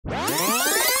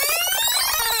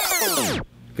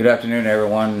Good afternoon,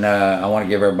 everyone. I want to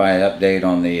give everybody an update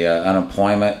on the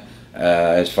unemployment.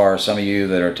 As far as some of you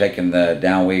that are taking the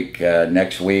down week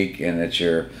next week and it's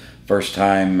your first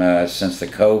time since the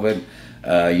COVID,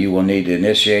 you will need to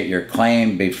initiate your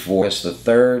claim before the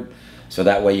 3rd, so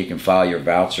that way you can file your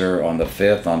voucher on the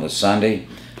 5th, on the Sunday.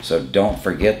 So don't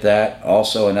forget that.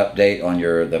 Also, an update on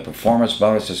the performance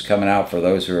bonuses coming out for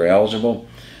those who are eligible.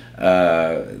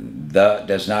 That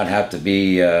does not have to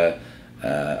be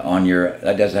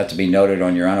that doesn't have to be noted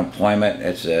on your unemployment.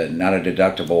 It's not a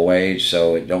deductible wage,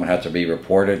 so it don't have to be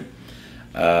reported.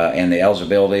 And the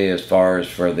eligibility as far as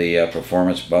for the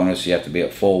performance bonus, you have to be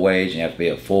at full wage, and you have to be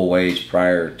at full wage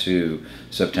prior to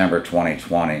September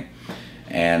 2020.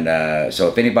 And so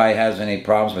if anybody has any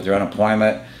problems with their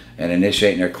unemployment and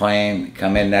initiating their claim,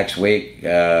 come in next week.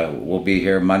 We'll be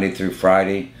here Monday through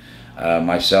Friday.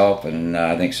 Myself and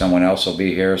I think someone else will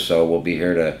be here, so we'll be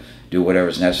here to do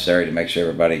whatever's necessary to make sure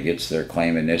everybody gets their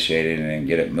claim initiated and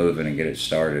get it moving and get it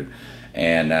started.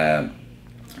 And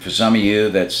for some of you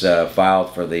that's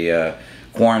filed for the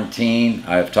quarantine,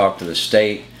 I've talked to the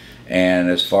state, and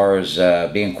as far as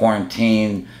being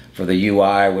quarantined for the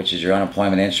UI, which is your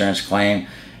unemployment insurance claim,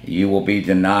 you will be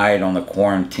denied on the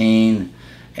quarantine.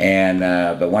 And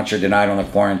but once you're denied on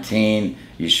the quarantine,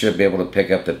 you should be able to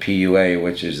pick up the PUA,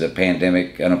 which is the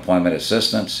Pandemic Unemployment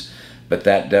Assistance. But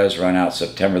that does run out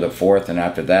September the 4th, and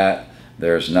after that,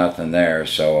 there's nothing there.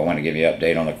 So I want to give you an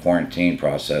update on the quarantine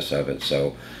process of it.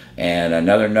 So, and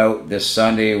another note, this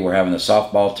Sunday we're having the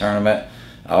softball tournament.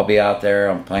 I'll be out there.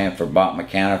 I'm playing for Bot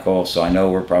Mechanical, so I know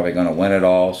we're probably going to win it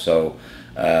all. So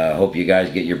hope you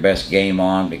guys get your best game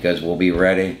on, because we'll be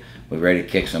ready. We're ready to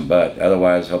kick some butt.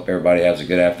 Otherwise, hope everybody has a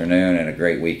good afternoon and a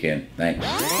great weekend.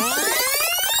 Thanks.